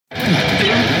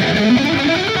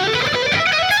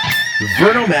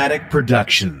Vernomatic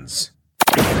Productions.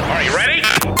 Are you ready?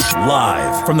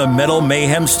 Live from the Metal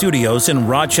Mayhem Studios in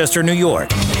Rochester, New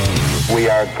York. We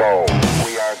are gold.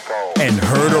 We are gold. And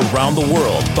heard around the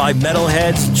world by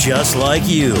metalheads just like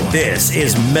you. This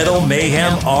is Metal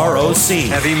Mayhem ROC.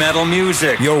 Heavy metal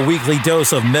music. Your weekly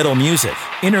dose of metal music,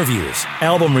 interviews,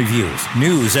 album reviews,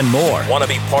 news, and more. Want to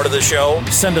be part of the show?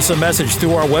 Send us a message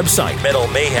through our website,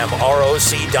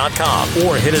 metalmayhemroc.com,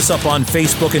 or hit us up on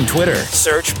Facebook and Twitter.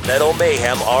 Search Metal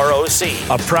Mayhem ROC,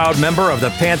 a proud member of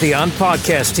the Pantheon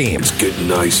podcast team. It's getting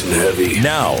nice and heavy.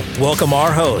 Now, welcome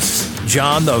our hosts,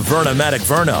 John the Vernomatic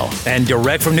Verno, and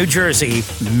direct from New Jersey,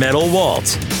 Metal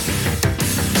Walt.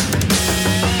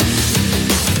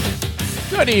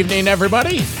 Good evening,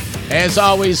 everybody. As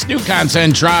always, new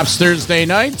content drops Thursday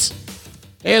nights.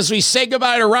 As we say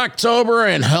goodbye to Rocktober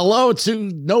and hello to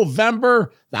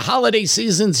November, the holiday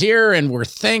season's here, and we're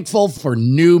thankful for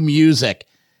new music.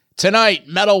 Tonight,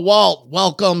 Metal Walt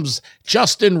welcomes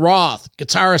Justin Roth,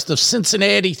 guitarist of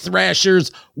Cincinnati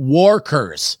thrashers War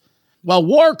Curse. Well,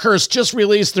 War Curse just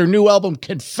released their new album,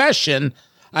 Confession,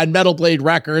 on Metal Blade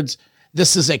Records.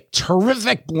 This is a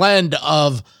terrific blend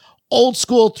of old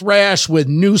school thrash with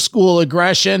new school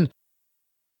aggression.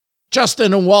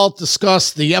 Justin and Walt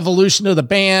discuss the evolution of the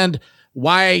band,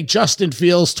 why Justin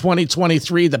feels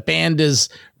 2023, the band is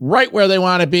right where they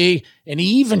want to be, and he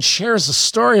even shares a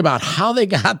story about how they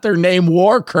got their name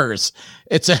War Curse.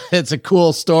 It's a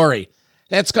cool story.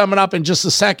 That's coming up in just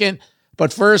a second.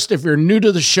 But first, if you're new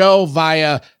to the show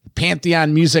via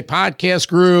Pantheon Music Podcast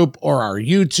Group or our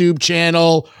YouTube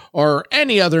channel or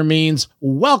any other means,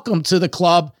 welcome to the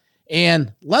club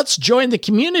and let's join the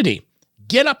community.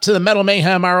 Get up to the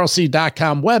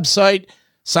metalmayhemroc.com website,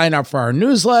 sign up for our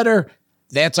newsletter.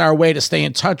 That's our way to stay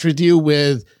in touch with you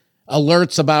with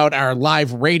alerts about our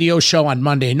live radio show on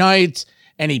Monday nights,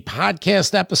 any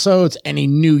podcast episodes, any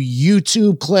new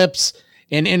YouTube clips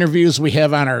and interviews we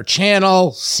have on our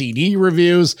channel, CD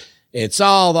reviews. It's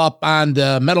all up on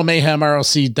the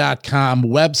metalmayhemroc.com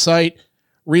website.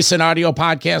 Recent audio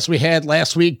podcasts we had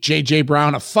last week, JJ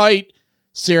Brown, A Fight,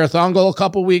 Sarah Thungle a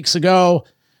couple weeks ago.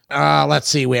 Let's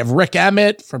see, we have Rick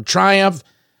Emmett from Triumph,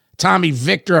 Tommy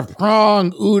Victor of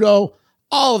Prong, Udo.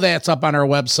 All of that's up on our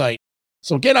website.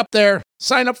 So get up there,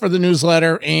 sign up for the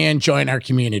newsletter, and join our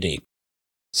community.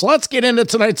 So let's get into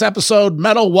tonight's episode,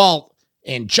 Metal Walt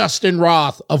and Justin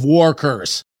Roth of War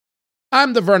Curse.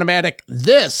 I'm the Vernomatic.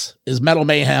 This is Metal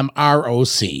Mayhem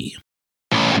ROC.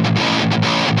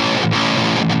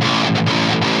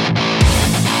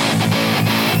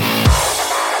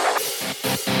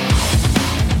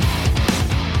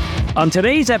 On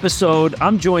today's episode,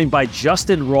 I'm joined by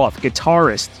Justin Roth,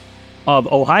 guitarist of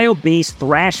Ohio-based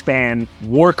thrash band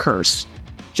War Curse.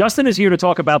 Justin is here to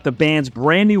talk about the band's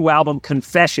brand new album,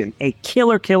 Confession, a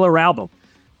killer album.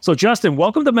 So, Justin,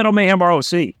 welcome to Metal Mayhem ROC.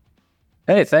 Hey,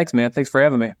 thanks, man. Thanks for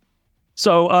having me.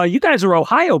 So, you guys are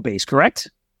Ohio-based,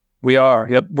 correct? We are.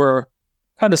 Yep. We're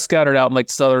kind of scattered out in like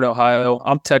southern Ohio.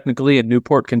 I'm technically in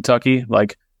Newport, Kentucky.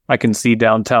 Like, I can see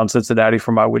downtown Cincinnati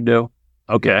from my window.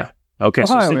 Okay.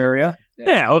 Ohio area.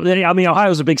 Yeah. I mean,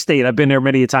 Ohio's a big state. I've been there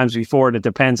many times before, and it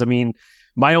depends. I mean,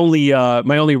 my only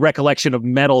recollection of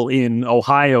metal in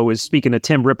Ohio is speaking to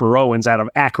Tim Ripper Owens out of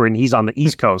Akron. He's on the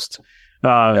East Coast.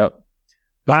 Yep.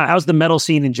 How's the metal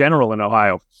scene in general in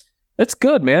Ohio? It's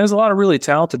good, man. There's a lot of really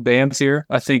talented bands here.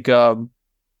 I think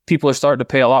people are starting to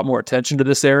pay a lot more attention to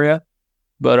this area.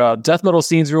 But death metal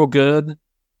scene's real good.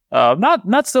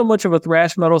 Not so much of a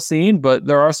thrash metal scene, but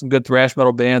there are some good thrash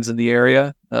metal bands in the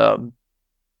area.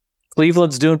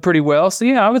 Cleveland's doing pretty well. So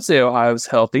yeah, I would say Ohio's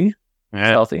healthy. Yeah.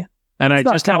 Healthy. And it's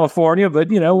not California, but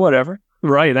whatever.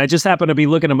 Right. I just happened to be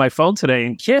looking at my phone today,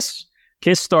 and Kiss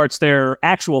starts their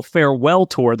actual farewell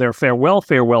tour, their farewell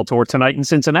tour tonight in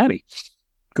Cincinnati.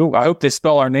 Cool. I hope they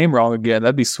spell our name wrong again.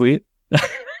 That'd be sweet.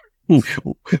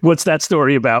 What's that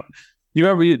story about? You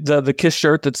remember the Kiss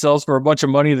shirt that sells for a bunch of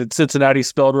money that Cincinnati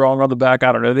spelled wrong on the back?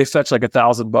 I don't know. They fetch like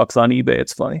 $1,000 on eBay.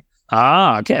 It's funny.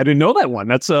 Ah, okay. I didn't know that one.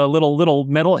 That's a little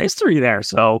metal history there.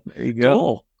 So there you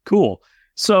go. Cool.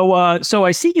 So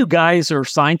I see you guys are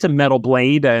signed to Metal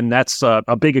Blade, and that's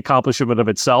a big accomplishment of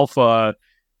itself.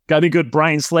 Got any good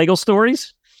Brian Slagle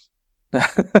stories?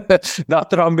 Not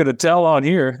that I'm going to tell on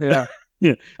here. Yeah.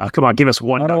 Yeah. Oh, come on, give us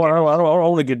one. I don't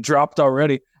want to get dropped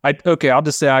already. I'll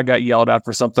just say I got yelled at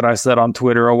for something I said on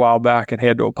Twitter a while back and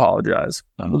had to apologize.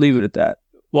 I'll leave it at that.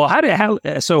 Well,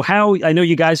 how I know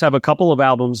you guys have a couple of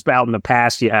albums out in the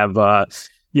past. You have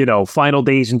Final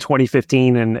Days in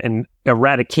 2015 and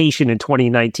Eradication in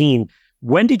 2019.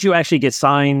 When did you actually get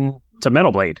signed to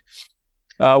Metal Blade?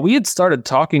 We had started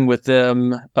talking with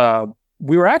them.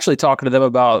 We were actually talking to them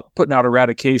about putting out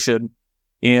Eradication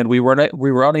and we were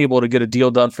unable to get a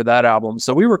deal done for that album.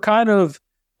 So we were kind of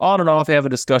on and off having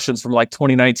discussions from like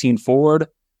 2019 forward,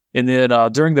 and then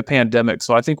during the pandemic.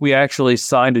 So I think we actually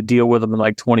signed a deal with them in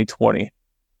like 2020.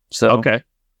 So Okay.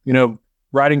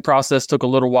 Writing process took a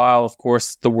little while. Of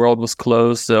course, the world was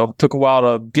closed, so it took a while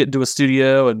to get into a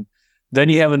studio, and then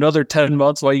you have another 10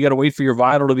 months while you got to wait for your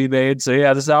vinyl to be made. So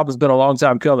yeah, this album's been a long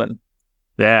time coming.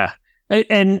 Yeah.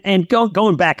 And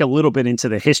going back a little bit into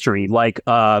the history, like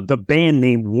the band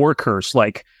name War Curse,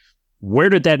 like where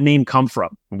did that name come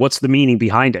from? What's the meaning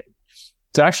behind it?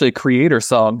 It's actually a Creator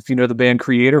song. If you know the band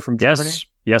Creator from Germany.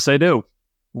 Yes, I do.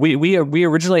 We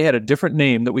originally had a different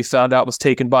name that we found out was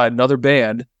taken by another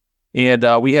band, and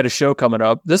we had a show coming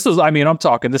up. This is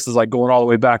like going all the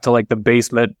way back to like the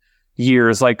basement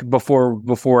years, like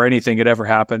before anything had ever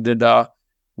happened. And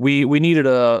we needed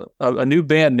a new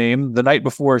band name the night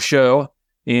before a show,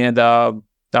 and I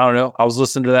don't know, I was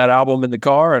listening to that album in the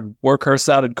car, and Workhurst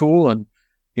sounded cool, and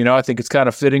I think it's kind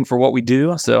of fitting for what we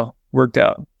do, so worked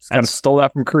out. Kind of stole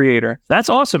that from Creator. That's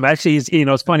awesome. Actually,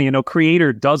 it's funny.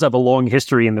 Creator does have a long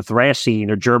history in the thrash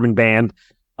scene, or German band.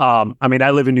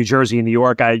 I live in New Jersey and New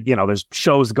York. There's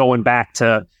shows going back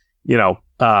to,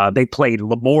 they played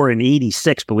Lemoore in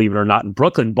 '86, believe it or not, in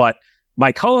Brooklyn. But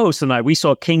my co-host and I, we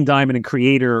saw King Diamond and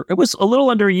Creator. It was a little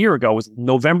under a year ago. It was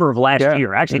November of last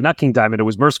year. Actually, not King Diamond. It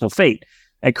was Merciful Fate.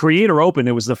 At Creator Open,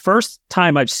 it was the first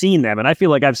time I've seen them, and I feel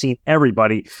like I've seen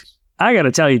everybody. I got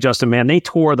to tell you, Justin, man, they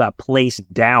tore that place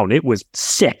down. It was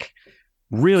sick.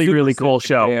 Really, really cool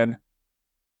show. Man.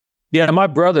 Yeah, my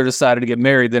brother decided to get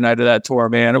married the night of that tour,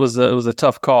 man. It was a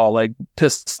tough call. Like,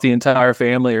 pissed the entire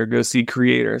family or go see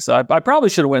Creator. So I probably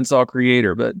should have went and saw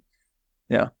Creator, but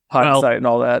yeah, hindsight and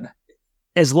all that.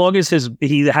 As long as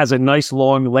he has a nice,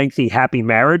 long, lengthy, happy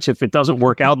marriage, if it doesn't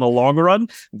work out in the long run,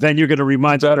 then you're going to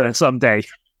remind you that someday.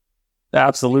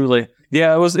 Absolutely.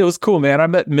 Yeah, it was cool, man. I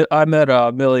met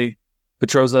Millie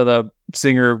Petroza, the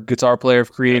singer, guitar player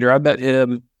of Creator. I met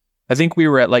him. I think we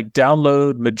were at like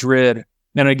Download Madrid,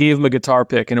 and I gave him a guitar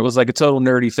pick, and it was like a total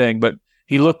nerdy thing. But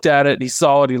he looked at it, he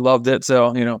saw it, he loved it.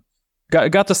 So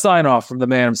got the sign off from the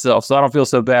man himself. So I don't feel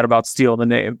so bad about stealing the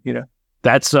name.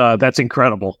 That's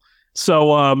incredible.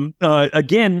 So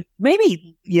again,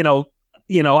 maybe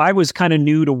I was kind of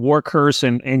new to War Curse,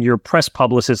 and your press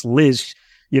publicist Liz.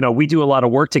 We do a lot of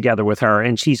work together with her,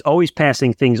 and she's always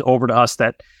passing things over to us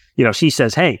that she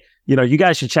says, hey, you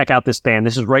guys should check out this band.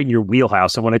 This is right in your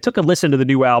wheelhouse. And when I took a listen to the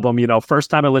new album, first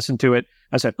time I listened to it,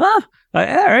 I said, all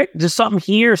right, there's something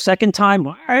here. Second time,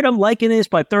 all right, I'm liking this.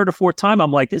 By third or fourth time,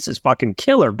 I'm like, this is fucking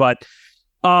killer. But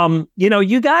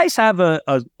you guys have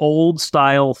a old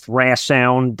style thrash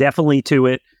sound, definitely to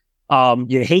it.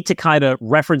 You hate to kind of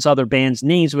reference other bands'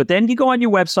 names, but then you go on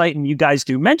your website and you guys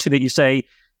do mention it. You say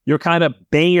you're kind of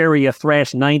Bay Area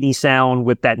thrash 90s sound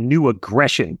with that new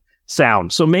aggression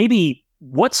sound. So maybe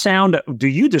what sound do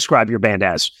you describe your band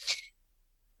as?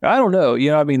 I don't know.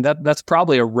 That's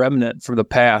probably a remnant from the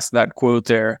past, that quote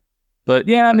there. But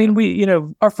yeah, we,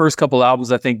 our first couple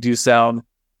albums, I think, do sound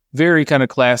very kind of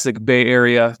classic Bay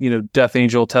Area, Death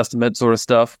Angel, Testament sort of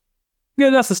stuff. Yeah,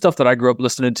 that's the stuff that I grew up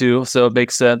listening to, so it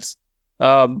makes sense.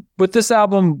 With this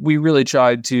album, we really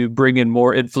tried to bring in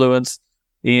more influence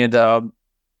and,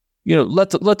 let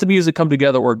the music come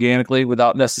together organically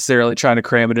without necessarily trying to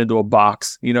cram it into a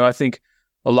box. I think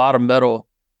a lot of metal,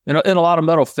 and a lot of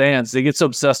metal fans, they get so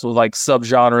obsessed with like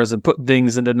subgenres and put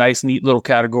things into nice, neat little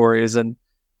categories. And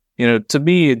to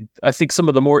me, I think some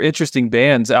of the more interesting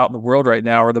bands out in the world right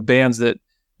now are the bands that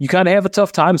you kind of have a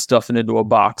tough time stuffing into a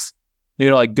box.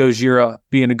 Like Gojira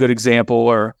being a good example,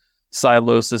 or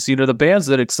Silosis. The bands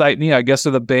that excite me, I guess,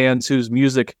 are the bands whose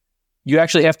music you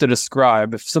actually have to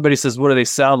describe. If somebody says, what do they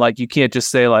sound like? You can't just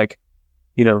say like,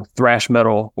 thrash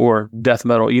metal or death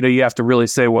metal. You have to really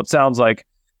say what it sounds like,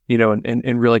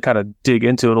 and really kind of dig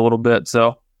into it a little bit.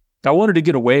 So I wanted to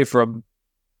get away from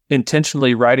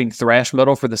intentionally writing thrash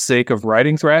metal for the sake of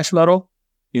writing thrash metal.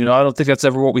 I don't think that's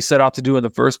ever what we set out to do in the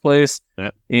first place.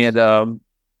 Yeah. And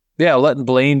letting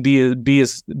Blaine be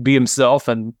himself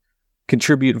and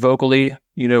contribute vocally,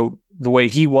 the way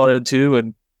he wanted to,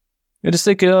 and I just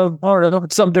think I don't know,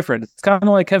 it's something different. It's kind of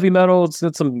like heavy metal. It's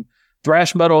got some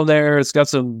thrash metal in there. It's got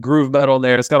some groove metal in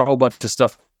there. It's got a whole bunch of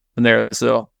stuff in there.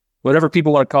 So whatever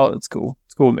people want to call it, it's cool.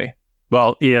 It's cool with me.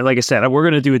 Well, yeah, like I said, we're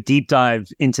going to do a deep dive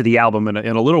into the album in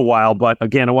a little while. But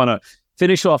again, I want to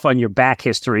finish off on your back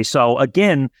history. So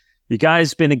again, you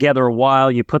guys been together a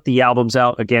while. You put the albums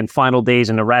out, again, Final Days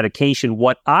and Eradication.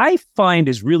 What I find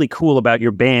is really cool about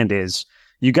your band is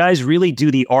you guys really do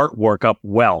the artwork up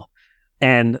well.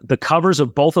 And the covers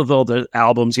of both of the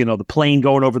albums, the plane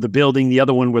going over the building, the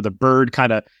other one where the bird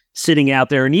kind of sitting out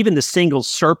there, and even the single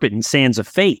Serpent and Sands of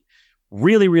Fate.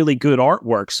 Really, really good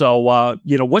artwork. So,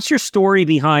 what's your story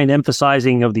behind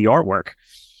emphasizing of the artwork?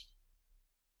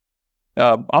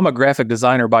 I'm a graphic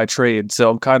designer by trade, so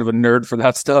I'm kind of a nerd for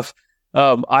that stuff.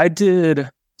 I've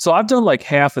done like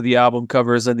half of the album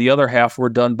covers, and the other half were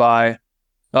done by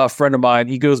a friend of mine.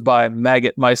 He goes by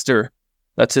Maggot Meister.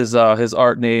 That's his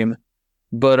art name.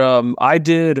 But I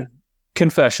did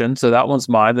Confession, so that one's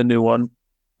mine, the new one.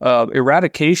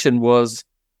 Eradication was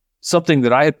something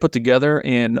that I had put together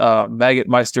and Maggot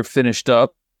Meister finished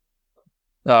up.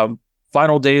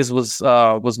 Final Days was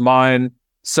mine.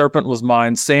 Serpent was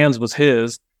mine. Sands was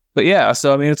his. But yeah,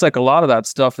 so I mean, it's like a lot of that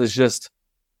stuff is just.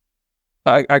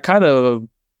 I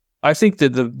think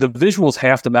that the visuals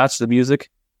have to match the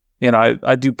music, and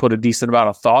I do put a decent amount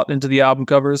of thought into the album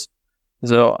covers.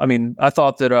 So I mean, I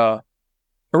thought that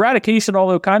Eradication,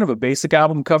 although kind of a basic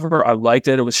album cover, I liked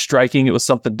it. It was striking. It was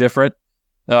something different.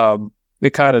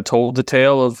 It kind of told the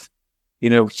tale of,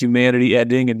 humanity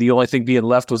ending, and the only thing being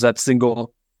left was that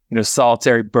single,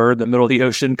 solitary bird in the middle of the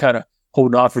ocean, kind of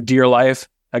holding on for dear life.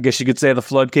 I guess you could say the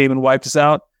flood came and wiped us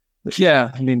out. But yeah,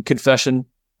 I mean, Confession.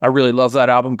 I really love that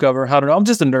album cover. I don't know. I'm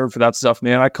just a nerd for that stuff,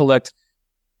 man. I collect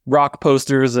rock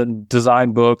posters and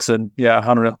design books, and yeah,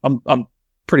 I don't know. I'm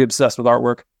pretty obsessed with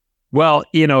artwork. Well,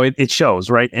 it shows,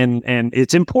 right? And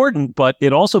it's important, but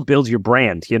it also builds your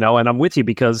brand, and I'm with you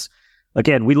because,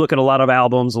 again, we look at a lot of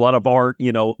albums, a lot of art,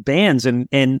 bands, and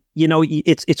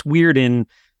it's weird in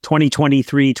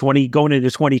 2023, going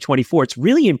into 2024. It's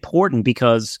really important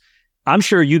because I'm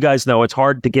sure you guys know it's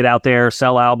hard to get out there,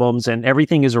 sell albums, and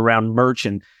everything is around merch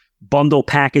and bundle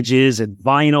packages and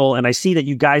vinyl. And I see that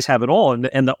you guys have it all,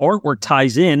 and the artwork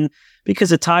ties in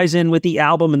because it ties in with the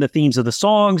album and the themes of the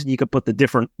songs. And you could put the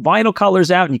different vinyl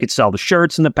colors out, and you could sell the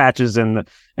shirts and the patches and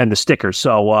the stickers.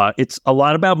 So it's a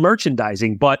lot about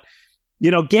merchandising, but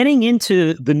getting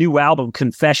into the new album,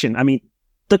 Confession, I mean,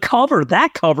 that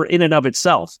cover in and of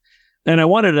itself. And I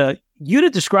wanted you to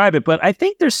describe it, but I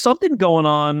think there's something going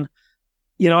on.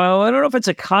 I don't know if it's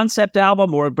a concept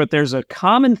album but there's a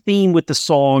common theme with the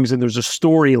songs and there's a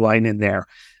storyline in there.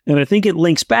 And I think it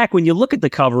links back when you look at the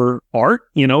cover art,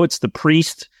 it's the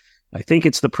priest. I think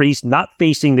it's the priest not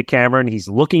facing the camera, and he's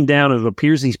looking down, and it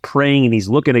appears he's praying, and he's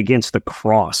looking against the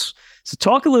cross. So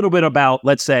talk a little bit about,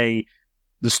 let's say,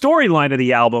 the storyline of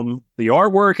the album, the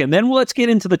artwork, and then let's get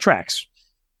into the tracks.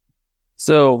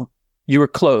 So you were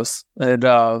close. And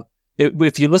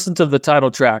if you listen to the title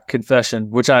track,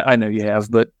 Confession, which I know you have,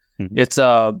 but it's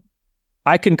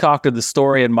I concocted the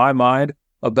story in my mind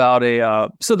about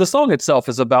so the song itself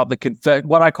is about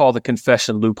what I call the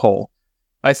confession loophole.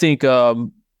 I think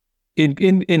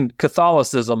in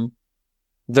Catholicism,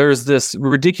 there's this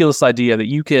ridiculous idea that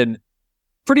you can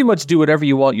pretty much do whatever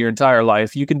you want your entire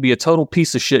life. You can be a total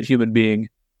piece of shit human being.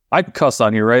 I can cuss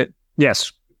on you, right?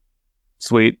 Yes.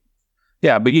 Sweet.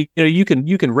 Yeah, but you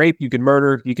can rape, you can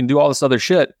murder, you can do all this other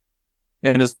shit.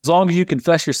 And as long as you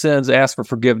confess your sins, ask for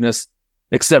forgiveness,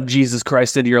 accept Jesus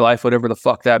Christ into your life, whatever the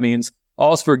fuck that means,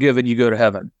 all's forgiven, you go to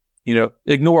heaven.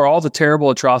 Ignore all the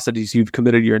terrible atrocities you've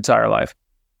committed your entire life.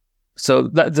 So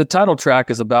the title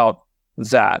track is about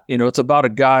that. It's about a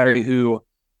guy who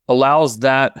allows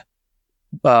that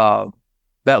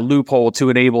loophole to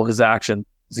enable his action.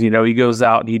 He goes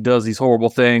out and he does these horrible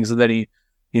things, and then he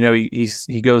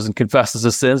goes and confesses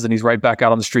his sins, and he's right back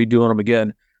out on the street doing them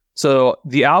again. So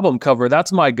the album cover,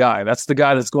 that's my guy. That's the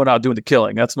guy that's going out doing the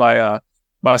killing. That's my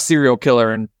serial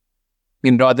killer. And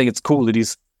I think it's cool that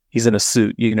he's in a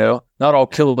suit. Not all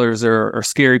killers are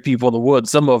scary people in the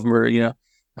woods. Some of them are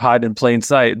hide in plain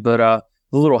sight. But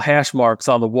the little hash marks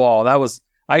on the wall, that was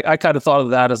I kind of thought of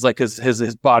that as like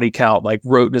his body count, like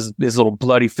wrote his little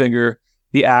bloody finger.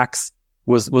 The axe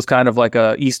was kind of like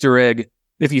a Easter egg.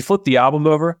 If you flip the album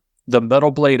over, the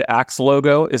Metal Blade axe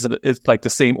logo is like the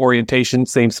same orientation,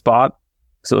 same spot.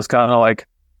 So it's kind of like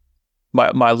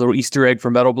my little Easter egg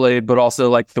for Metal Blade, but also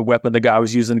like the weapon the guy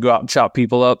was using to go out and chop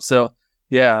people up. So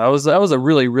yeah, that was a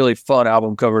really, really fun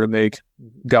album cover to make.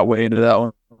 Got way into that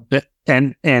one.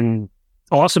 And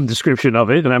awesome description of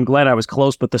it, and I'm glad I was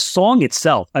close. But the song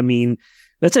itself, I mean,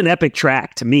 that's an epic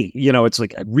track to me. It's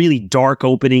like a really dark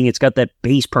opening. It's got that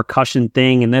bass percussion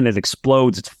thing, and then it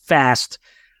explodes. It's fast.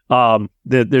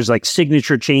 There's like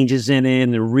signature changes in it,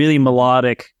 and a really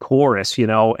melodic chorus,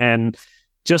 and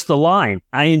just the line,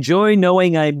 I enjoy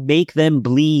knowing I make them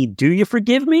bleed. Do you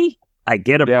forgive me? I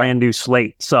get a brand new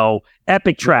slate. So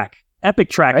epic track,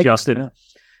 Justin. Yeah.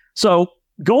 So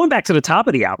going back to the top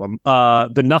of the album,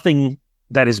 the Nothing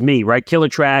That Is Me, right? Killer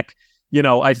track.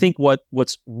 I think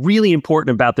what's really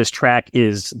important about this track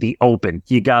is the open.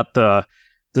 You got the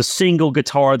the single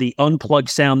guitar, the unplugged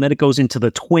sound, then it goes into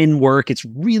the twin work. It's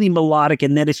really melodic,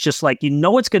 and then it's just like,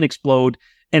 it's going to explode,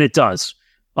 and it does.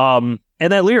 And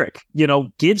that lyric,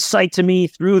 give sight to me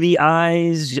through the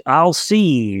eyes, I'll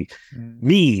see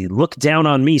me, look down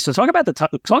on me. So talk about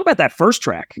that first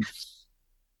track.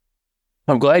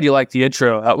 I'm glad you liked the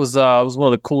intro. That was one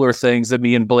of the cooler things that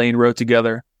me and Blaine wrote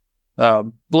together.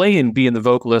 Blaine being the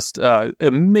vocalist,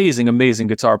 amazing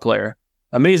guitar player,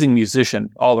 amazing musician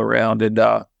all around. And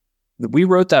we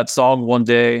wrote that song one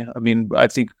day. I mean, I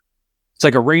think it's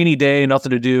like a rainy day, nothing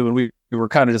to do, and we were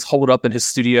kind of just holed up in his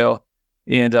studio.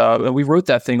 And we wrote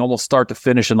that thing almost start to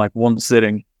finish in like one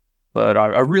sitting. But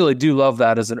I really do love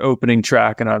that as an opening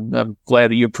track, and I'm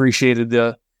glad that you appreciated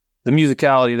the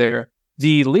musicality there.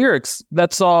 The lyrics,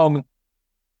 that song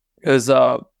is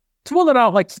it's one that I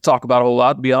don't like to talk about a whole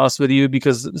lot, to be honest with you,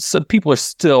 because some people are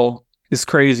still, as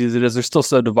crazy as it is, they're still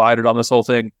so divided on this whole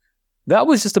thing. That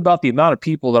was just about the amount of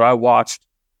people that I watched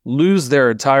lose their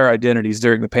entire identities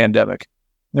during the pandemic.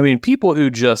 I mean, people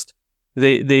who just,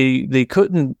 they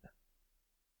couldn't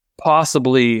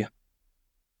possibly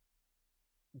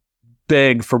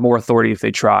beg for more authority if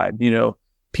they tried.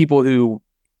 People who,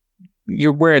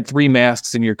 you're wearing 3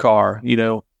 masks in your car,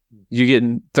 you're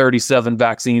getting 37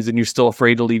 vaccines and you're still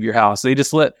afraid to leave your house. They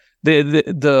just let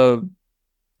the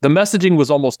messaging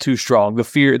was almost too strong. The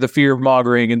fear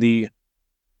mongering and the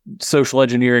social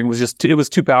engineering was it was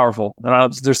too powerful.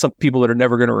 And there's some people that are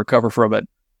never going to recover from it.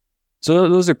 So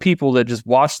those are people that just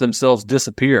watched themselves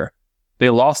disappear. They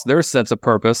lost their sense of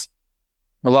purpose.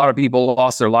 A lot of people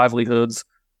lost their livelihoods.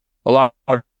 A lot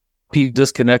of people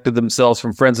disconnected themselves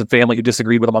from friends and family who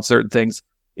disagreed with them on certain things.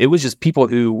 It was just people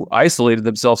who isolated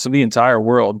themselves from the entire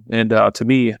world. And to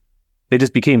me, they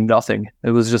just became nothing.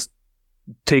 It was just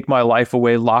take my life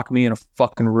away, lock me in a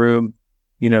fucking room,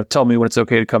 tell me when it's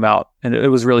okay to come out. And it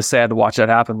was really sad to watch that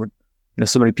happen with,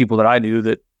 so many people that I knew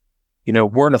that,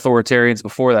 weren't authoritarians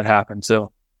before that happened.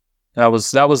 So that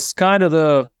was kind of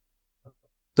the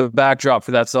backdrop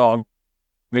for that song.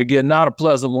 Again, not a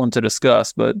pleasant one to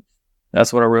discuss, but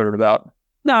that's what I wrote it about.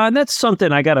 No, and that's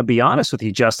something I got to be honest with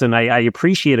you, Justin. I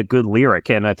appreciate a good lyric,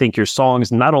 and I think your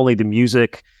songs, not only the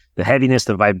music, the heaviness,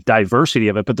 the diversity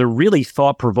of it, but they're really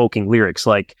thought-provoking lyrics.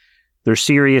 Like, they're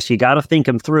serious. You got to think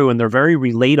them through, and they're very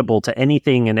relatable to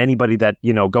anything and anybody that,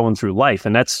 going through life.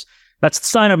 And that's the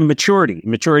sign of maturity.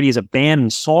 Maturity is a band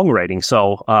and songwriting.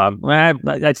 So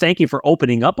I thank you for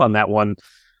opening up on that one.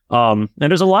 And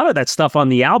there's a lot of that stuff on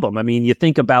the album. I mean, you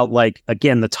think about, like,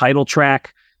 again, the title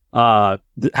track. How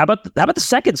about the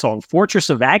second song, Fortress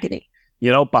of Agony?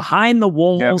 Behind the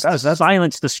walls, to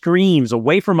silence the screams,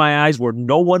 away from my eyes where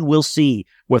no one will see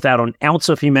without an ounce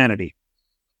of humanity.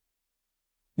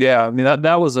 Yeah, I mean,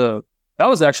 that was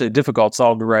actually a difficult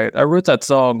song to write. I wrote that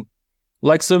song,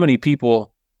 like so many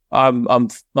people. I'm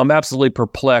absolutely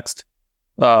perplexed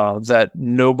that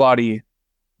nobody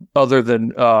other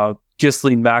than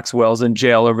Ghislaine Maxwell's in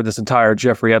jail over this entire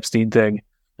Jeffrey Epstein thing.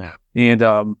 Yeah.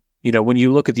 And when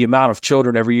you look at the amount of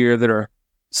children every year that are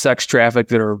sex trafficked,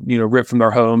 that are, ripped from their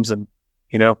homes and,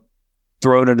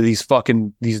 thrown into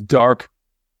these dark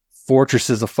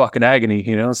fortresses of fucking agony,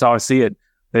 that's how I see it.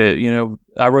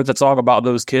 I wrote that song about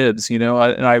those kids, and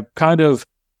I kind of,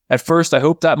 at first, I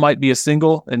hoped that might be a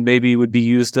single and maybe would be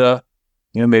used to,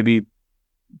 maybe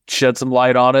shed some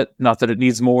light on it. Not that it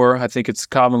needs more. I think it's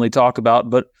commonly talked about,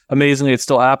 but amazingly, it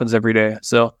still happens every day.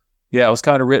 So yeah, it was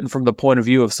kind of written from the point of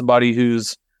view of somebody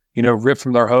who's, ripped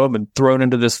from their home and thrown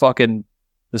into this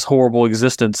horrible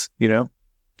existence, So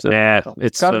yeah,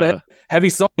 it's kind of a heavy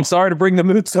song. I'm sorry to bring the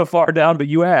mood so far down, but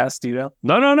you asked, No.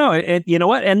 And you know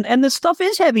what? And the stuff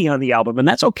is heavy on the album, and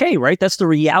that's okay, right? That's the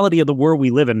reality of the world we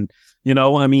live in.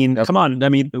 I mean, Come on. I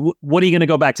mean, what are you going to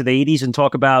go back to the 80s and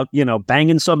talk about,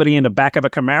 banging somebody in the back of a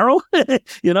Camaro?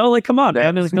 Come on.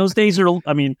 And those days are,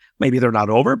 I mean, maybe they're not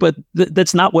over, but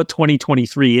that's not what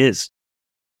 2023 is.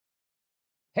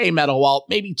 Hey, Metal Walt,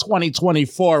 maybe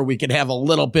 2024 we could have a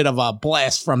little bit of a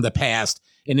blast from the past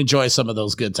and enjoy some of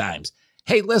those good times.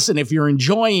 Hey, listen, if you're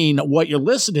enjoying what you're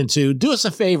listening to, do us a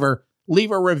favor,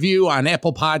 leave a review on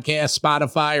Apple Podcasts,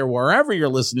 Spotify, or wherever you're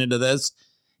listening to this.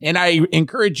 And I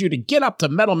encourage you to get up to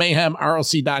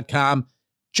metalmayhemroc.com,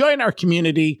 join our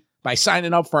community by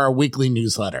signing up for our weekly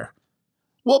newsletter.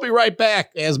 We'll be right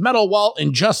back as Metal Walt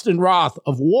and Justin Roth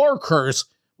of War Curse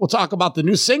will talk about the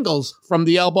new singles from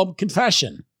the album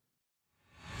Confession.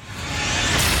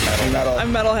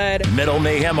 I'm Metalhead. Metal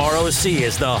Mayhem ROC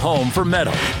is the home for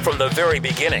metal from the very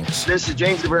beginnings. This is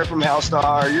James DeBrett from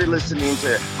Hellstar. You're listening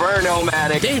to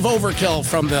Burnomatic. Dave Overkill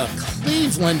from the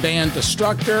Cleveland band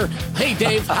Destructor. Hey,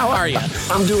 Dave, how are you?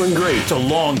 I'm doing great. To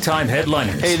longtime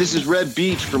headliners. Hey, this is Red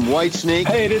Beach from Whitesnake.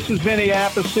 Hey, this is Vinny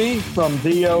Appice from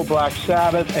Dio, Black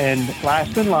Sabbath, and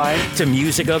Last in Line. To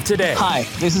music of today. Hi,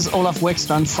 this is Olaf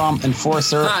Wickstrand from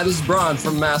Enforcer. Hi, this is Brian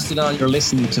from Mastodon. You're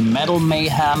listening to Metal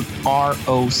Mayhem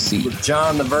ROC. With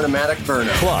John the Vernomatic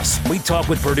Burner. Plus, we talk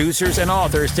with producers and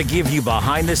authors to give you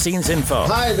behind-the-scenes info.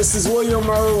 Hi, this is William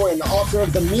Merwin, author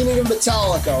of The Meaning of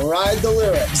Metallica, Ride the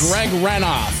Lyrics. Greg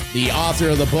Renoff, the author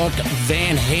of the book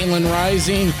Van Halen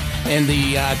Rising and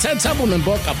the Ted Templeman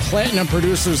book, A Platinum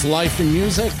Producer's Life in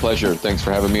Music. Pleasure. Thanks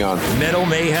for having me on. Metal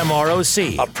Mayhem ROC,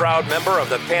 a proud member of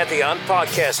the Pantheon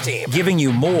podcast team, giving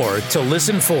you more to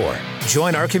listen for.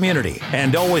 Join our community,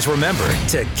 and always remember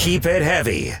to keep it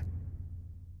heavy.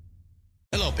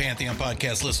 Hello, Pantheon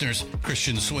podcast listeners.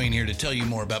 Christian Swain here to tell you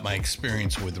more about my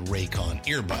experience with Raycon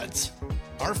earbuds.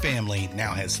 Our family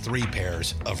now has 3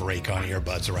 pairs of Raycon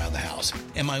earbuds around the house,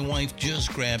 and my wife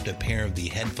just grabbed a pair of the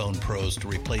Headphone Pros to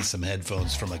replace some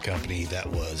headphones from a company that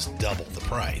was double the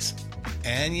price.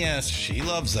 And yes, she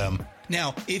loves them.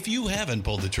 Now, if you haven't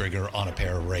pulled the trigger on a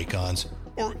pair of Raycons,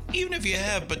 or even if you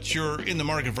have, but you're in the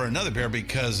market for another pair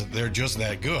because they're just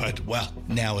that good, well,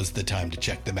 now is the time to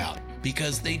check them out,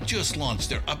 because they just launched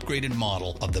their upgraded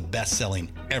model of the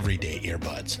best-selling everyday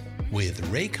earbuds. With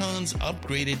Raycon's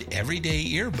upgraded everyday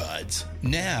earbuds,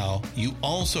 now you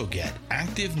also get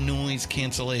active noise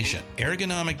cancellation,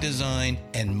 ergonomic design,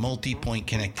 and multi-point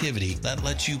connectivity that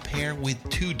lets you pair with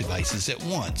 2 devices at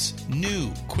once.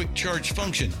 New quick charge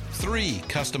function, 3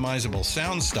 customizable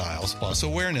sound styles, plus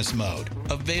awareness mode.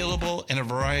 Available in a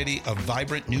variety of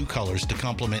vibrant new colors to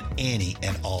complement any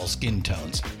and all skin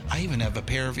tones. I even have a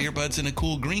pair of earbuds in a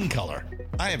cool green color.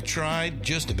 I have tried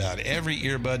just about every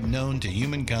earbud known to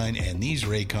humankind, and these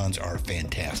Raycons are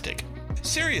fantastic.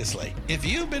 Seriously, if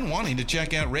you've been wanting to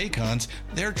check out Raycons,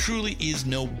 there truly is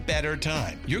no better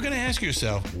time. You're going to ask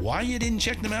yourself why you didn't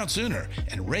check them out sooner,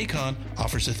 and Raycon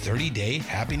offers a 30-day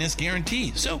happiness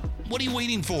guarantee. So what are you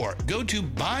waiting for? Go to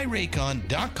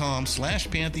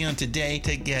buyraycon.com/Pantheon today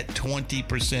to get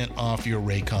 20% off your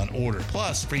Raycon order,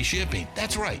 plus free shipping.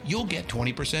 That's right, you'll get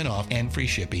 20% off and free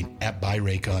shipping at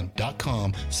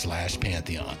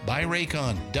buyraycon.com/Pantheon.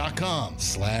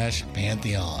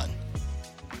 buyraycon.com/Pantheon.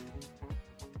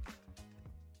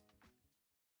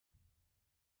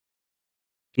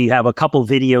 You have a couple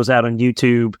videos out on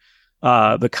YouTube.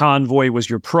 The Convoy was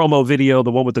your promo video,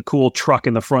 the one with the cool truck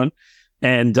in the front,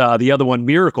 and the other one,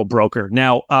 Miracle Broker.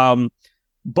 Now,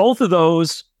 both of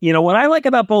those, what I like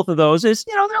about both of those is,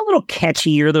 they're a little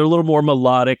catchier. They're a little more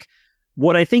melodic.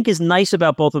 What I think is nice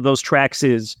about both of those tracks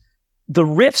is the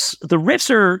riffs. The riffs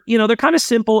are, they're kind of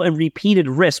simple and repeated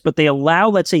riffs, but they allow,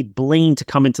 let's say, Blaine to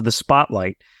come into the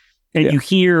spotlight. And you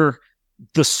hear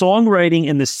the songwriting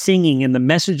and the singing and the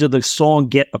message of the song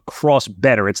get across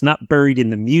better. It's not buried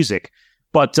in the music.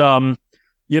 But,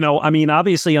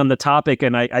 obviously on the topic,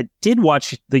 and I did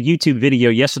watch the YouTube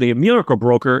video yesterday of Miracle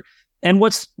Broker, and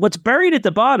what's buried at the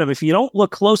bottom, if you don't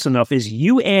look close enough, is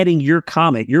you adding your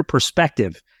comment, your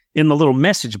perspective in the little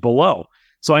message below.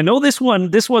 So I know this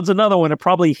one's another one that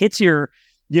probably hits your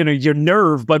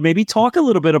nerve, but maybe talk a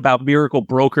little bit about Miracle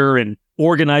Broker and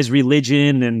Organized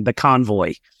Religion and the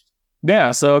Convoy.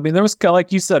 Yeah, so there was,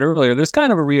 like you said earlier, there's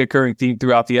kind of a reoccurring theme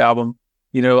throughout the album.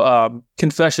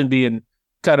 Confession being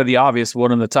kind of the obvious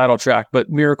one in the title track, but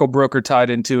Miracle Broker tied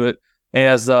into it,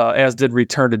 as did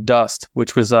Return to Dust,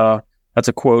 which was that's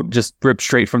a quote just ripped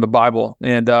straight from the Bible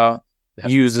and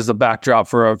used as a backdrop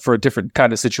for a different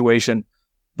kind of situation.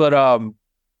 But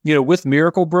with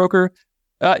Miracle Broker,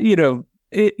 you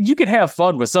can have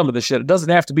fun with some of the shit. It doesn't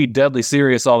have to be deadly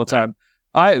serious all the time.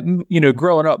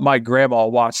 Growing up, my grandma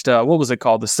watched, what was it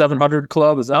called? The 700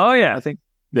 Club? I think.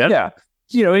 Yeah.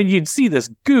 And you'd see this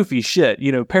goofy shit,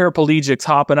 paraplegics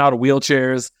hopping out of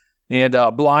wheelchairs and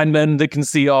blind men that can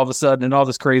see all of a sudden and all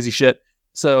this crazy shit.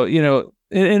 So,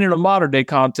 in a modern day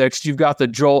context, you've got the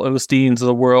Joel Osteens of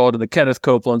the world and the Kenneth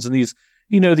Copelands and these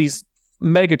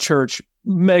mega church,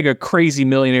 mega crazy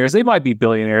millionaires. They might be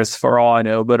billionaires for all I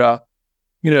know, but,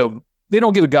 they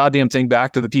don't give a goddamn thing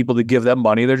back to the people that give them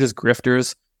money. They're just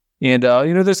grifters. And,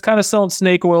 they're just kind of selling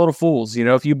snake oil to fools.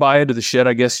 If you buy into the shit,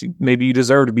 I guess maybe you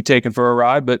deserve to be taken for a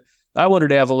ride. But I wanted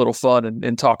to have a little fun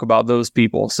and talk about those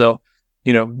people. So,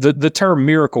 the term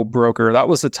Miracle Broker, that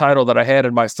was the title that I had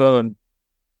in my phone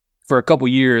for a couple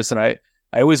years. And I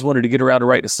always wanted to get around to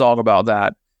writing a song about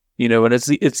that. And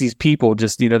it's these people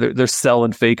just, they're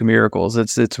selling fake miracles.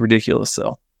 It's ridiculous.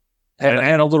 So. And I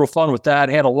had a little fun with that.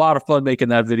 I had a lot of fun making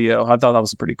that video. I thought that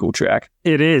was a pretty cool track.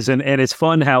 It is. And it's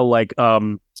fun how how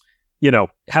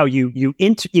you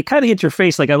kind of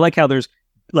interface. Like, I like how there's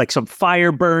like some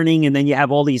fire burning, and then you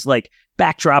have all these like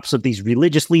backdrops of these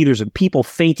religious leaders and people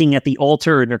fainting at the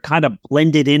altar, and they're kind of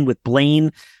blended in with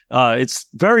Blaine. It's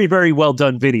very, very well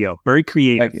done video. Very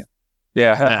creative. Thank you.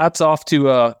 Yeah, hats off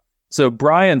to so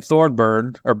Brian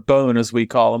Thornburn, or Bone as we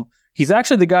call him. He's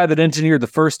actually the guy that engineered the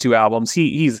first 2 albums.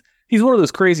 He's one of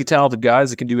those crazy talented guys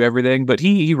that can do everything, but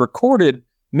he recorded,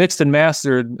 mixed and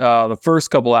mastered the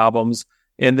first couple albums,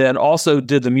 and then also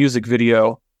did the music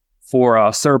video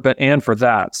for Serpent and for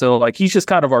that. So like he's just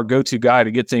kind of our go-to guy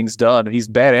to get things done. And he's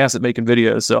badass at making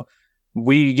videos. So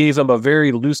we gave him a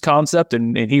very loose concept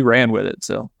and he ran with it.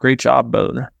 So great job,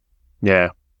 Bone. Yeah,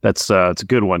 it's a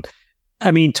good one.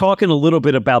 I mean, talking a little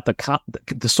bit about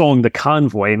the song, The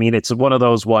Convoy, I mean, it's one of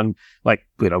those like,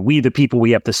 we the people,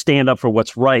 we have to stand up for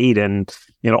what's right and,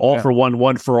 all for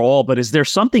one for all. But is there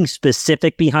something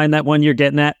specific behind that one you're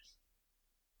getting at?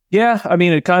 Yeah, I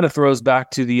mean, it kind of throws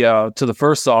back to the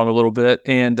first song a little bit.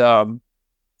 And,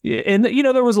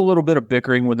 there was a little bit of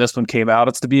bickering when this one came out.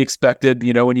 It's to be expected,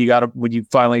 when you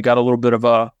finally got a little bit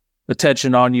of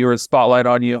attention on you or a spotlight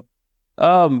on you.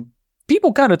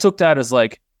 People kind of took that as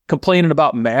like complaining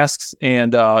about masks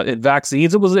and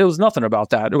vaccines. It was nothing about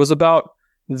that. It was about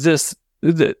this.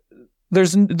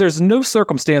 There's no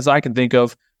circumstance I can think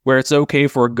of where it's okay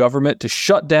for a government to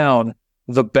shut down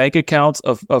the bank accounts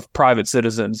of private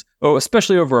citizens,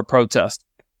 especially over a protest.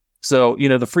 So,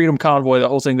 the Freedom Convoy, the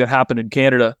whole thing that happened in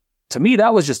Canada, to me,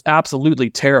 that was just absolutely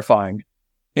terrifying.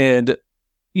 And,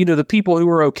 the people who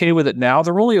are okay with it now,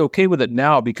 they're only okay with it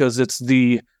now because it's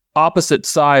the opposite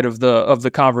side of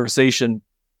the conversation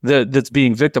that's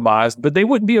being victimized, but they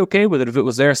wouldn't be okay with it if it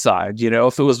was their side,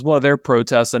 if it was one of their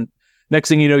protests and next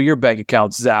thing you know, your bank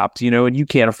account's zapped, and you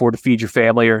can't afford to feed your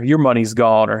family or your money's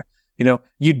gone or,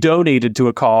 you donated to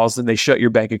a cause and they shut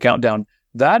your bank account down.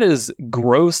 That is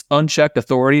gross, unchecked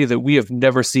authority that we have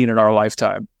never seen in our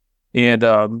lifetime. And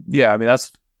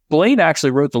that's Blaine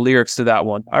actually wrote the lyrics to that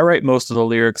one. I write most of the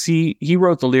lyrics. He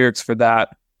wrote the lyrics for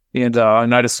that, and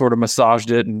I just sort of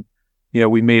massaged it, and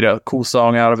we made a cool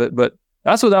song out of it. But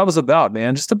that's what that was about,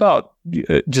 man. Just about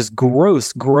just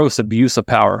gross abuse of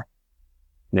power.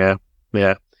 Yeah.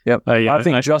 Yep. I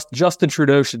think Justin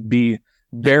Trudeau should be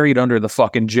buried under the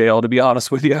fucking jail, to be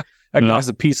honest with you. That guy's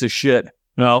a piece of shit.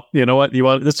 Well, you know what?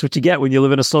 That's what you get when you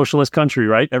live in a socialist country,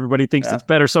 right? Everybody thinks it's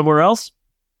better somewhere else.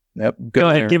 Yep. Go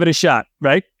ahead, give it a shot,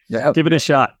 right? Yeah. Give it a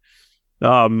shot.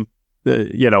 I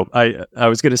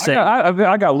was going to say,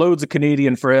 I got loads of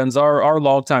Canadian friends. Our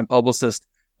longtime publicist,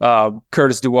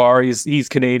 Curtis Dewar, he's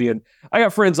Canadian. I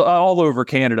got friends all over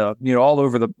Canada, all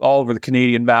over the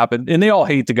Canadian map, and they all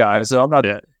hate the guy. So I'm not,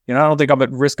 I don't think I'm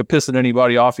at risk of pissing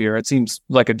anybody off here. It seems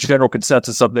like a general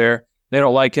consensus up there. They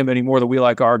don't like him any more than we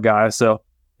like our guy. So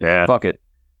yeah, fuck it.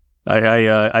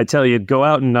 I tell you, go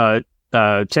out and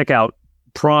check out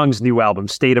Prong's new album,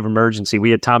 State of Emergency.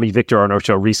 We had Tommy Victor on our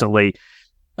show recently.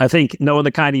 I think knowing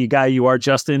the kind of guy you are,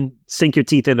 Justin, sink your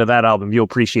teeth into that album. You'll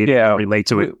appreciate it and relate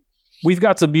to it. We've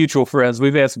got some mutual friends.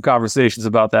 We've had some conversations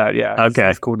about that. Yeah. Okay.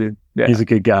 He's cool dude. Yeah. He's a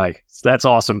good guy. That's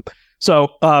awesome. So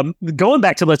going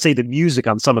back to, let's say, the music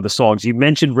on some of the songs, you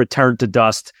mentioned Return to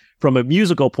Dust. From a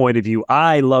musical point of view,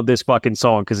 I love this fucking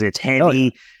song because it's heavy. Oh, yeah.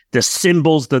 The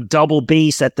cymbals, the double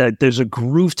bass there's a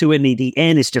groove to it, and the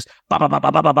end is just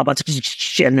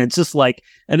and it's just like,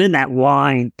 and then that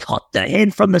line, cut the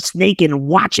head from the snake and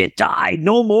watch it die.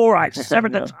 No more, I've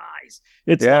severed the ties.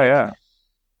 It's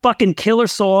fucking killer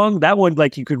song. That one,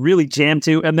 like, you could really jam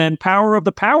to. And then Power of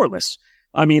the Powerless.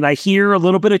 I mean, I hear a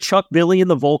little bit of Chuck Billy in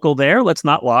the vocal there. Let's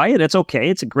not lie. And it's okay.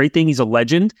 It's a great thing. He's a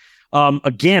legend.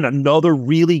 Again, another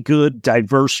really good,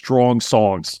 diverse, strong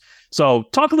songs. So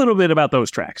talk a little bit about those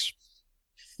tracks.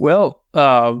 Well,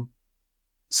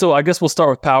 so I guess we'll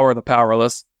start with Power of the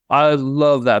Powerless. I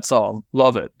love that song.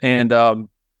 Love it. And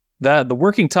that the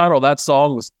working title of that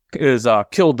song is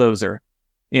Killdozer.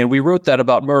 And we wrote that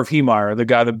about Merv Heemeyer, the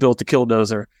guy that built the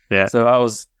Killdozer. Yeah. So I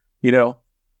was,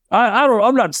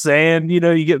 I'm not saying,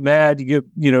 you get mad, you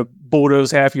get,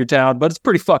 bulldoze half your town, but it's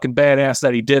pretty fucking badass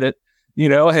that he did it,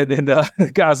 and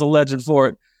the guy's a legend for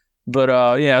it. But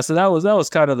so that was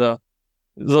kind of the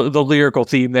lyrical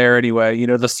theme there anyway.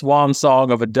 The swan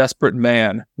song of a desperate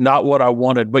man, not what I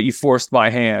wanted, but you forced my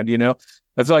hand.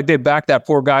 I feel like they backed that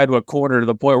poor guy to a corner to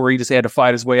the point where he just had to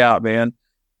fight his way out, man.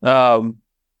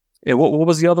 And what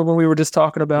was the other one we were just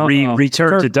talking about?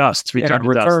 Return to Dust. Return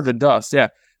to Dust. Yeah,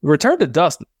 Return to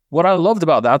Dust. What I loved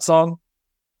about that song,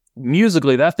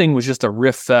 musically, that thing was just a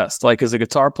riff fest. Like, as a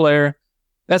guitar player,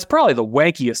 that's probably the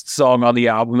wankiest song on the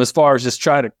album as far as just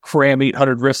trying to cram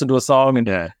 800 riffs into a song.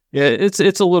 And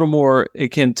it's a little more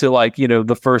akin to, like,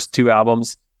 the first two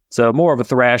albums. So more of a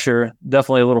thrasher,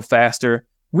 definitely a little faster,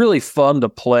 really fun to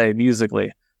play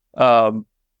musically.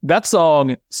 That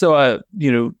song, so I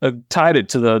tied it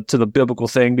to the biblical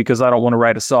thing because I don't want to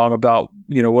write a song about,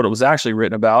 what it was actually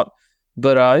written about.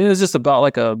 But it was just about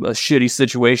like a shitty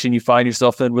situation you find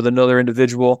yourself in with another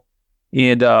individual,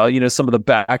 and some of the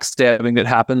backstabbing that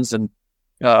happens, and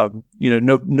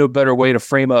no better way to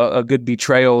frame a good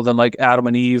betrayal than like Adam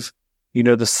and Eve,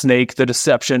 the snake, the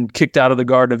deception, kicked out of the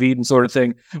Garden of Eden sort of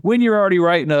thing. When you're already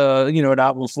writing an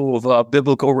album full of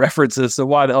biblical references, so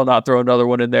why the hell not throw another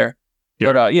one in there?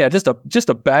 Yeah. But just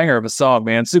a banger of a song,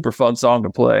 man. Super fun song to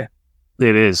play.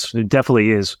 It is. It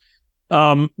definitely is.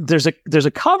 There's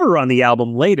a cover on the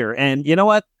album later, and you know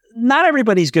what? Not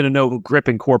everybody's going to know who Grip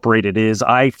Incorporated is.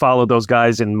 I followed those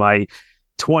guys in my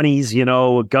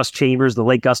 20s, Gus Chambers, the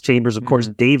late Gus Chambers, of course,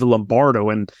 Dave Lombardo.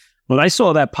 And when I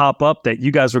saw that pop up that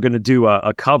you guys were going to do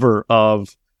a cover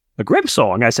of a Grip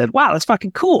song, I said, wow, that's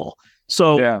fucking cool.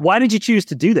 So why did you choose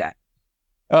to do that?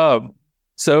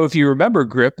 So if you remember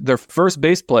Grip, their first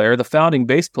bass player, the founding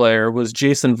bass player, was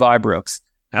Jason Vibrooks.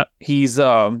 Yep.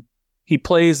 He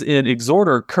plays in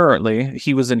Exhorter currently.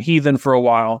 He was in Heathen for a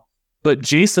while, but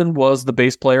Jason was the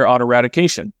bass player on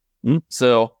Eradication.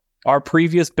 So our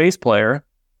previous bass player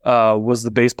was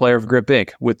the bass player of Grip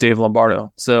Inc. with Dave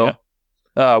Lombardo. So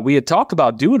we had talked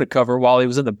about doing a cover while he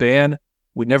was in the band.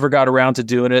 We never got around to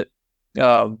doing it.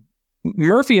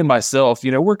 Murphy and myself,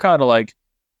 we're kind of like,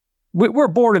 we're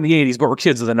born in the 80s, but we're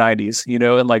kids of the 90s,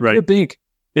 and like Grip Inc.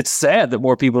 It's sad that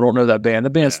more people don't know that band. The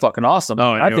band's fucking awesome.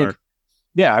 Oh, I think.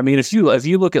 Yeah, I mean, if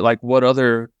you look at like what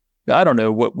other, I don't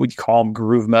know what we'd call them,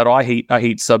 groove metal. I hate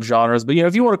subgenres, but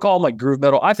if you want to call them like groove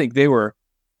metal, I think they were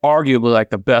arguably like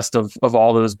the best of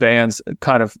all those bands,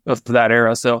 kind of that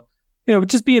era. So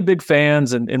just being big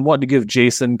fans and wanting to give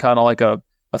Jason kind of like a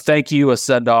thank you, a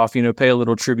send off, pay a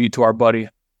little tribute to our buddy.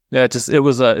 Yeah, it's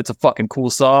a fucking cool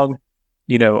song.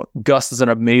 Gus is an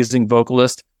amazing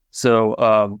vocalist,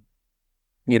 so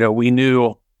we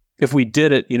knew if we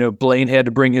did it, Blaine had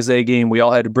to bring his A game. We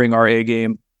all had to bring our A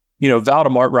game.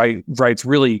 Valdemar writes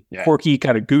really quirky,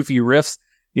 kind of goofy riffs,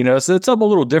 so it's something a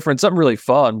little different, something really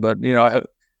fun. But,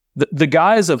 the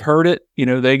guys have heard it,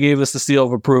 they gave us the seal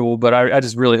of approval, but I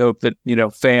just really hope that,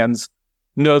 fans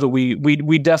know that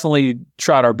we definitely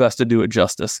tried our best to do it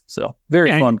justice. So very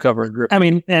fun cover of Grip. I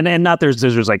mean, and not there's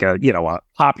like a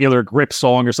popular Grip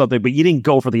song or something, but you didn't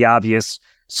go for the obvious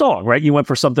song, right? You went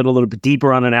for something a little bit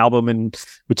deeper on an album, and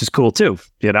which is cool too,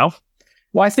 Well,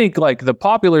 I think like the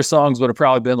popular songs would have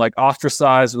probably been like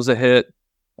Ostracized was a hit.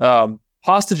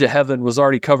 Hostage of Heaven was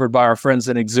already covered by our friends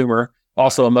in Exhumer,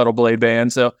 also a Metal Blade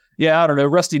band. So yeah, I don't know.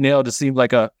 Rusty Nail just seemed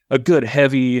like a good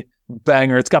heavy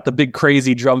banger. It's got the big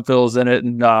crazy drum fills in it,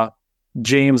 and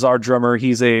James, our drummer,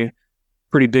 he's a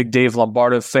pretty big Dave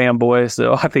Lombardo fanboy,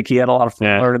 so I think he had a lot of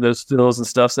fun learning those fills and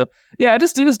stuff. So yeah,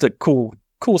 just a cool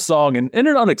song and an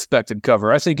unexpected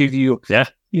cover. I think if you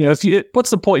what's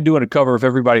the point in doing a cover if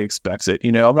everybody expects it?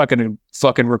 I'm not going to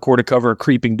fucking record a cover of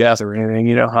Creeping Death or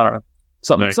anything. I don't know,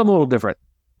 something a little different.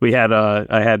 We had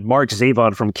I had Mark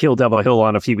Zavon from Kill Devil Hill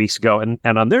on a few weeks ago, and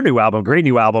on their new album, great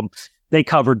new album, they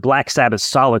covered Black Sabbath's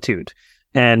Solitude.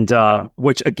 And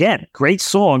which again, great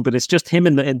song, but it's just him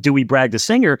and Dewey Bragg, the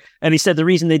singer. And he said the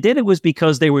reason they did it was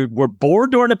because they were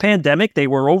bored during the pandemic. They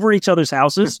were over each other's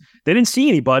houses. They didn't see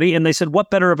anybody, and they said,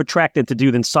 "What better of a track than to do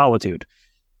than Solitude?"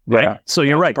 Right. Yeah. So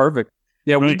you're right. Perfect.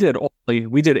 Yeah, right.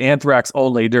 We did Anthrax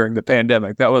only during the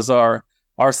pandemic. That was our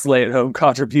Slay at Home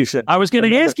contribution. I was going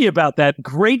to ask you about that.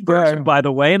 Great version, by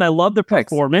the way, and I love the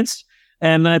performance. Thanks.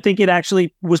 And I think it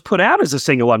actually was put out as a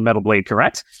single on Metal Blade,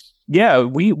 correct? Yeah,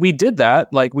 we did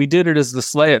that. Like we did it as the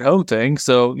Slay at Home thing.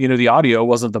 So, the audio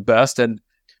wasn't the best, and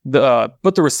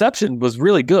but the reception was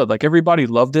really good. Like everybody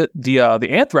loved it. The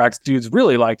Anthrax dudes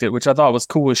really liked it, which I thought was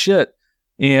cool as shit.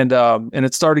 And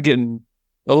it started getting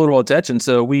a little attention.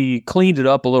 So we cleaned it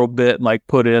up a little bit and like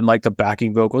put in like the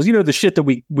backing vocals, the shit that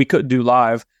we couldn't do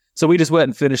live. So we just went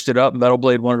and finished it up. Metal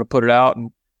Blade wanted to put it out,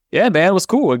 and yeah, man, it was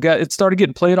cool. It started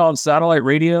getting played on satellite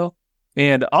radio,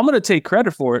 and I'm going to take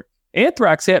credit for it.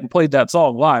 Anthrax hadn't played that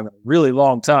song live in a really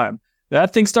long time.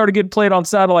 That thing started getting played on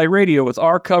satellite radio with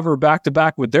our cover back to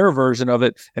back with their version of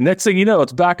it. And next thing you know,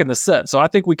 it's back in the set. So I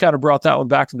think we kind of brought that one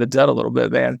back from the dead a little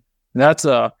bit, man. And that's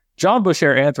John Bush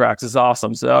Hair Anthrax is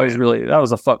awesome. So that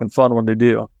was a fucking fun one to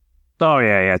do. Oh,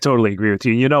 yeah, totally agree with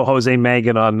you. Jose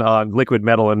Mangan on Liquid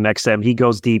Metal and XM, he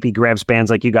goes deep. He grabs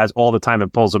bands like you guys all the time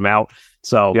and pulls them out.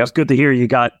 So It's good to hear you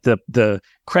got the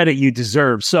credit you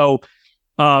deserve. So,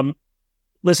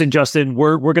 listen, Justin,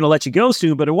 we're going to let you go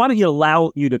soon, but I wanted to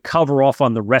allow you to cover off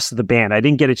on the rest of the band. I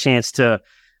didn't get a chance to,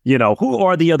 who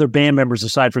are the other band members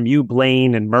aside from you,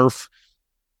 Blaine and Murph?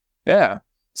 Yeah.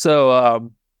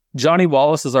 So Johnny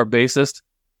Wallace is our bassist.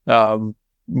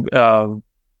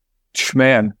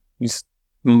 Man,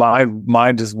 my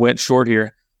mind just went short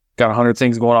here. Got 100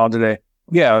 things going on today.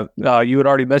 Yeah, you had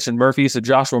already mentioned Murphy. So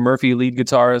Joshua Murphy, lead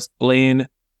guitarist. Blaine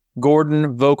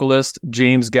Gordon, vocalist.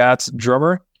 James Gatz,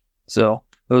 drummer. So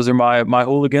those are my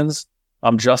hooligans.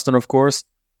 I'm Justin, of course.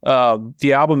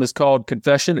 The album is called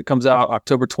Confession. It comes out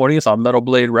October 20th on Metal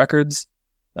Blade Records.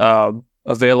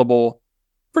 Available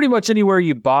pretty much anywhere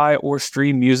you buy or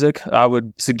stream music. I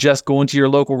would suggest going to your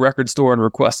local record store and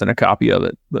requesting a copy of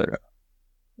it. But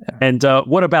yeah. And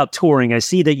what about touring? I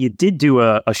see that you did do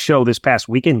a show this past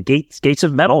weekend, Gates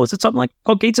of Metal. Is it something like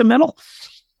called Gates of Metal?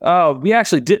 We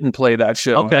actually didn't play that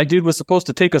show. Okay. That dude was supposed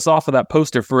to take us off of that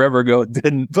poster forever ago. It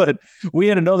didn't, but we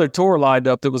had another tour lined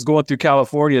up that was going through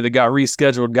California that got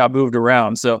rescheduled, got moved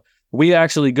around. So we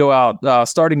actually go out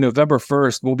starting November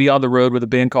 1st. We'll be on the road with a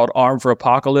band called Arm for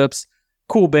Apocalypse.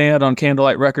 Cool band on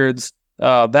Candlelight Records.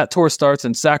 That tour starts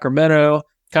in Sacramento,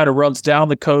 kind of runs down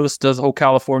the coast, does the whole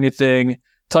California thing,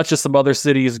 touches some other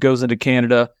cities, goes into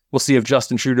Canada. We'll see if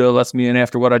Justin Trudeau lets me in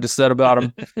after what I just said about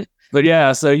him. But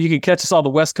yeah, so you can catch us on the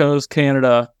West Coast,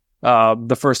 Canada,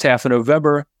 the first half of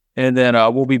November, and then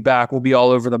we'll be back. We'll be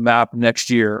all over the map next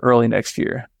year, early next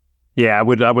year. Yeah, I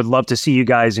would love to see you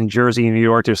guys in Jersey and New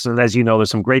York. There's, as you know, there's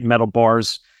some great metal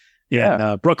bars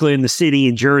in Brooklyn, the city,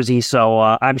 and Jersey. So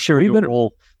I'm sure you'll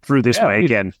roll through this way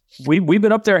again. We've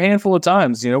been up there a handful of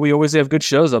times. You know, we always have good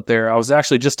shows up there. I was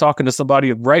actually just talking to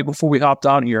somebody right before we hopped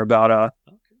on here about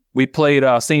we played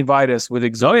St. Vitus with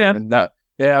Exo.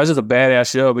 It was just a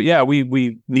badass show. But yeah,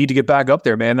 we need to get back up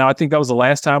there, man. Now I think that was the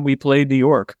last time we played New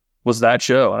York was that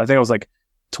show. And I think it was like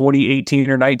 2018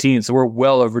 or 19. So we're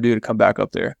well overdue to come back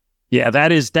up there. Yeah,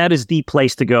 that is the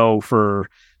place to go for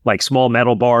like small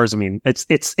metal bars. I mean,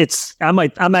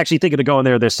 I'm actually thinking of going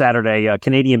there this Saturday.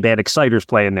 Canadian band Exciter's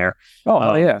playing there.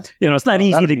 Oh, yeah. You know, it's not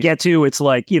easy to get to. It's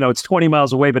like, you know, it's 20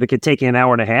 miles away, but it could take you an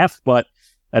hour and a half. But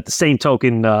at the same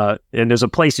token, and there's a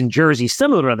place in Jersey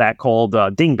similar to that called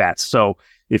Dingbats. So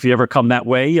if you ever come that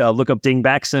way, look up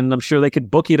Dingbats, and I'm sure they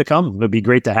could book you to come. It'd be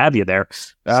great to have you there.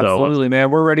 Absolutely,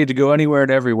 man. We're ready to go anywhere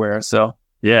and everywhere. So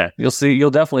yeah,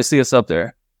 you'll definitely see us up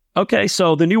there. Okay,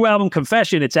 so the new album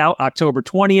Confession, it's out October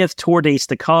 20th, tour dates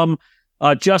to come.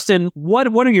 Justin, what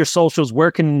are your socials? Where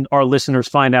can our listeners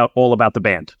find out all about the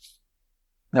band?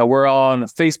 Now, we're on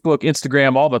Facebook,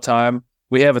 Instagram all the time.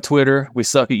 We have a Twitter. We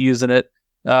suck at using it.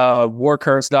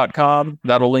 Warcurse.com.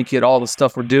 That'll link you to all the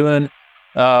stuff we're doing.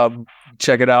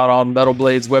 Check it out on Metal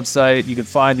Blade's website. You can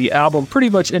find the album pretty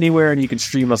much anywhere, and you can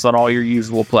stream us on all your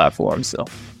usual platforms. So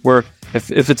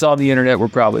if it's on the internet, we're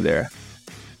probably there.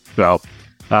 So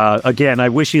again, I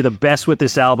wish you the best with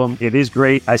this album. It is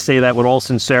great. I say that with all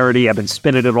sincerity. I've been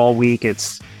spinning it all week.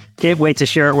 Can't wait to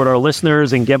share it with our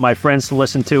listeners and get my friends to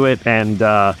listen to it. And,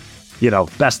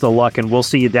 best of luck, and we'll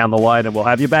see you down the line, and we'll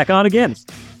have you back on again.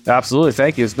 Absolutely.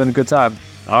 Thank you. It's been a good time.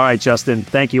 All right, Justin.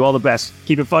 Thank you. All the best.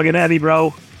 Keep it fucking heavy,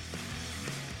 bro.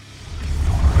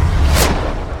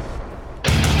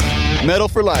 Metal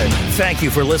for life. Thank you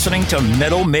for listening to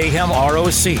Metal Mayhem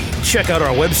ROC. Check out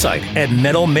our website at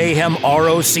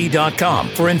metalmayhemroc.com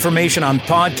for information on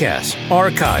podcasts,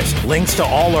 archives, links to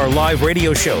all our live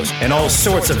radio shows, and all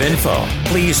sorts of info.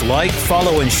 Please like,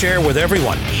 follow, and share with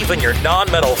everyone, even your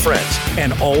non-metal friends.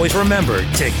 And always remember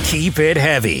to keep it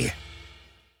heavy.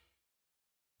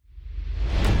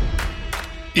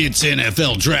 It's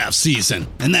NFL draft season,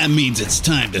 and that means it's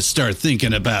time to start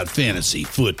thinking about fantasy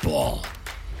football.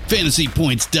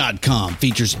 FantasyPoints.com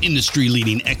features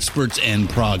industry-leading experts and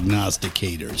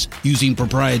prognosticators using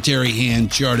proprietary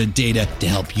hand-charted data to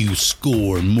help you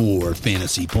score more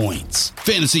fantasy points.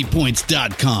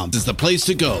 FantasyPoints.com is the place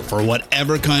to go for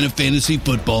whatever kind of fantasy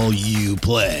football you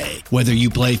play. Whether you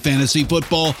play fantasy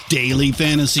football, daily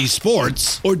fantasy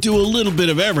sports, or do a little bit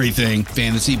of everything,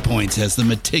 Fantasy Points has the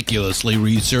meticulously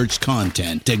researched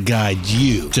content to guide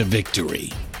you to victory.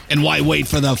 And why wait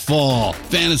for the fall?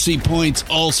 Fantasy Points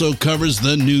also covers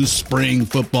the new spring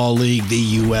football league,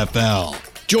 the UFL.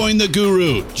 Join the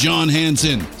guru, John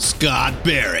Hansen, Scott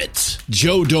Barrett,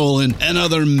 Joe Dolan, and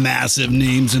other massive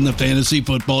names in the fantasy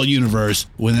football universe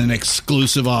with an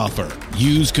exclusive offer.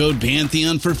 Use code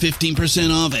Pantheon for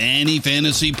 15% off any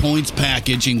Fantasy Points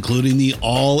package, including the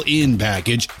all-in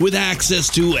package, with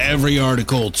access to every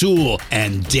article, tool,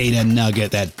 and data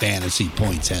nugget that Fantasy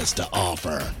Points has to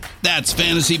offer. That's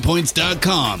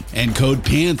FantasyPoints.com and code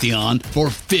Pantheon for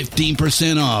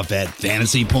 15% off at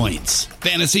Fantasy Points.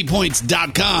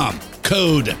 FantasyPoints.com.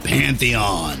 Code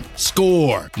Pantheon.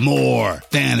 Score more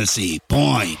fantasy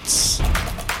points.